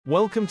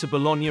Welcome to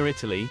Bologna,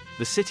 Italy,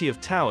 the city of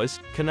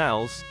towers,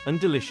 canals, and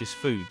delicious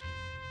food.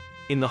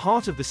 In the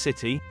heart of the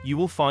city, you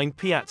will find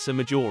Piazza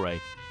Maggiore.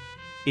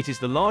 It is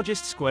the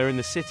largest square in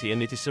the city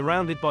and it is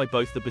surrounded by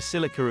both the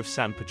Basilica of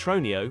San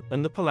Petronio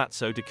and the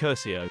Palazzo di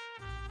Curcio.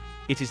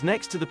 It is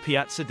next to the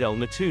Piazza del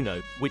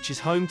Nettuno, which is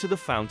home to the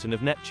Fountain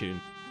of Neptune.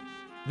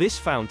 This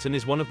fountain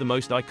is one of the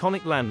most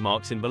iconic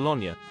landmarks in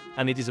Bologna,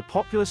 and it is a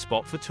popular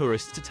spot for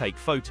tourists to take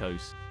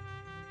photos.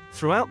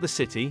 Throughout the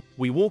city,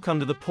 we walk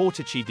under the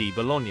Portici di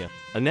Bologna,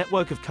 a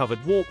network of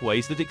covered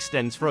walkways that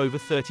extends for over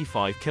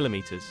 35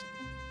 kilometers.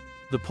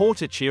 The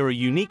portici are a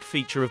unique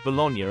feature of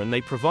Bologna and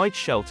they provide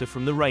shelter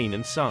from the rain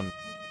and sun.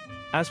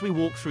 As we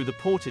walk through the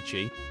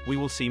portici, we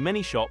will see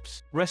many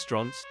shops,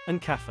 restaurants,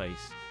 and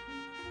cafes.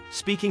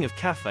 Speaking of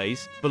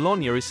cafes,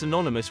 Bologna is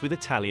synonymous with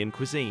Italian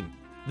cuisine.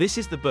 This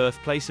is the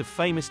birthplace of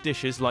famous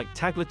dishes like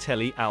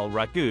tagliatelle al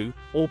ragù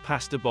or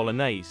pasta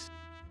bolognese.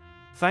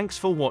 Thanks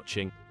for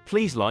watching.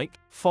 Please like,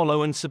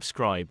 follow and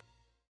subscribe.